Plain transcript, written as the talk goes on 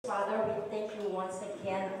once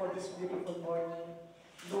again for this beautiful morning.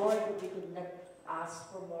 Lord, we could not ask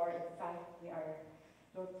for more. In fact, we are,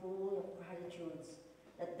 Lord, full of gratitude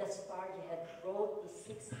that thus far you have brought the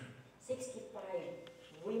 65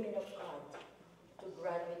 women of God to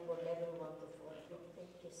graduate from level 1 to 4. We thank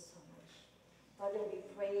you so much. Father, we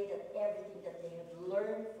pray that everything that they have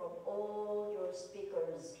learned from all your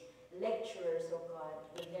speakers, lecturers, oh God,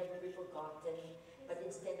 will never be forgotten. But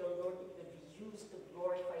instead, oh Lord, it will be used to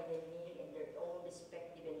glorify their name in their own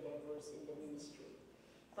respective endeavors in the ministry.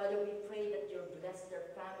 Father, we pray that you'll bless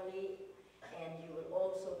their family and you will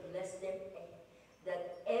also bless them,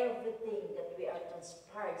 that everything that we are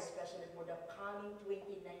transpired, especially for the coming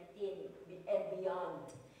 2019 and beyond,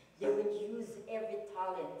 they will use every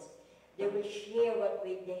talent. They will share what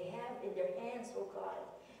they have in their hands, oh God,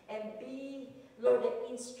 and be, Lord, the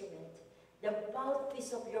instrument, the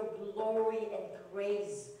mouthpiece of your glory and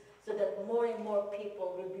grace, so that more and more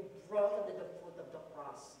people will be brought under the foot of the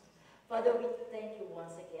cross. Father, we thank you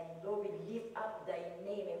once again. Lord, we lift up thy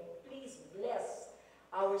name, and please bless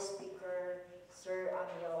our speaker, Sir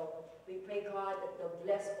Amiel. We pray, God, that you'll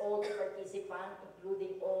bless all the participants,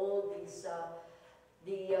 including all these,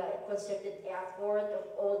 the concerted effort of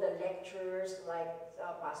all the lecturers like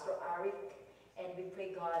Pastor Eric, and we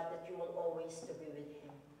pray, God, that you will always to be with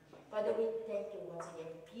him. Father, we thank you once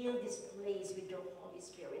again. Fill this place with your Holy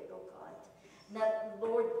Spirit, oh God. Not,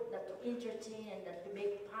 Lord, not to entertain and not to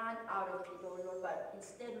make fun out of it, oh Lord, but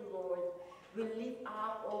instead, Lord, we lift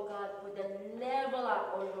up, oh God, for the level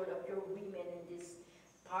up, oh Lord, of your women in this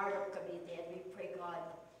part of Cavite. And we pray, God,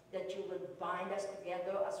 that you will bind us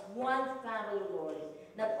together as one family, Lord,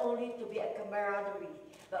 not only to be a camaraderie,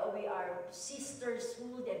 but we are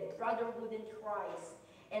sisterhood and brotherhood in Christ.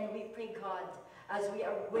 And we pray, God, as we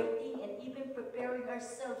are waiting and even preparing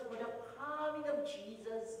ourselves for the coming of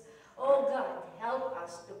Jesus, oh God, help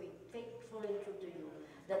us to be faithful and true to you,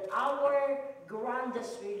 that our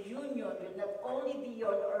grandest reunion will not only be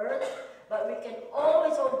on earth, but we can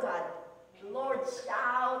always, oh God, Lord,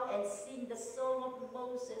 shout and sing the song of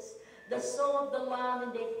Moses, the song of the Lamb in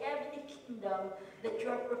the heavenly kingdom that you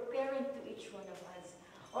are preparing to each one of us.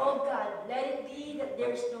 Oh God, let it be that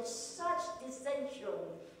there is no such dissension,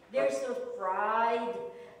 there is no pride,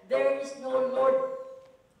 there is no, Lord,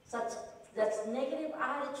 such that's negative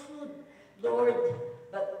attitude, Lord,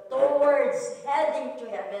 but towards heading to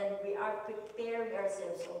heaven, we are preparing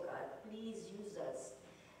ourselves, oh God. Please use us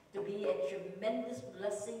to be a tremendous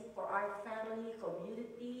blessing for our family,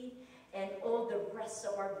 community, and all the rest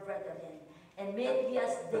of our brethren. And may it be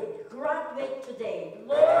as they graduate today,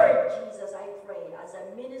 Lord Jesus, I pray, as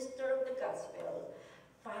a minister of the gospel,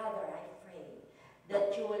 Father, I pray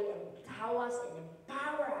that you will endow us and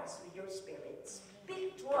empower us with your spirit.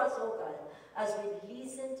 Speak to us, oh God, as we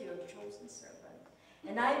listen to your chosen servant.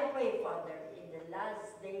 And I pray, Father, in the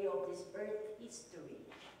last day of this earth history,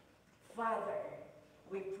 Father,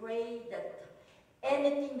 we pray that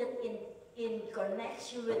anything that in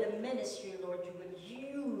connection with the ministry, Lord, you will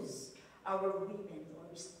use our women,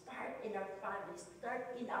 Lord. Start in our families,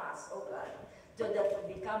 start in us, oh God, so that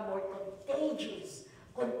we become more contagious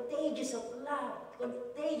of love,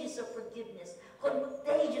 contagious of forgiveness,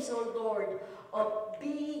 contagious, oh Lord, of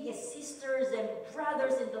being as sisters and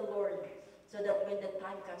brothers in the Lord, so that when the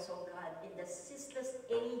time comes, oh God, in the ceaseless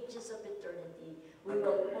ages of eternity, we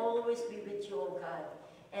will always be with you, oh God.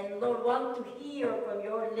 And Lord, want to hear from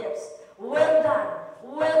your lips, well done,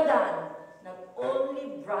 well done. Not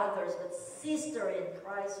only brothers, but sister in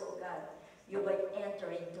Christ, oh God, you will enter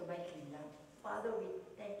into my kingdom. Father, we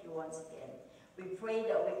thank you once again. We pray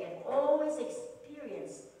that we can always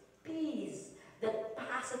experience peace that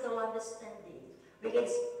passeth all understanding. We can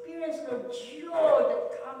experience the joy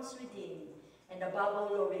that comes within. And above all,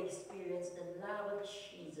 Lord, we experience the love of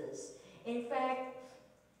Jesus. In fact,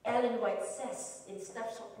 Ellen White says in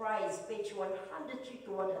Steps of Christ, page 103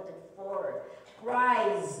 to 104,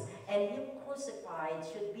 Christ and Him crucified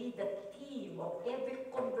should be the theme of every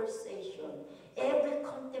conversation, every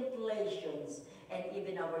contemplations, and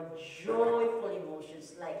even our joyful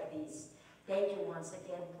emotions like this. Thank you once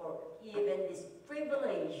again for even this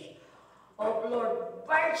privilege of, Lord,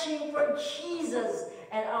 marching for Jesus.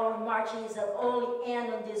 And our marching is not only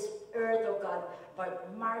end on this earth, oh God, but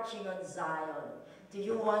marching on Zion. To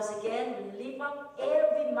you once again, we lift up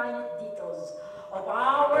every minute details of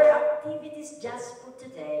our activities just for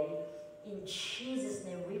today. In Jesus'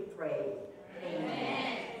 name we pray.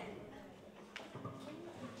 Amen.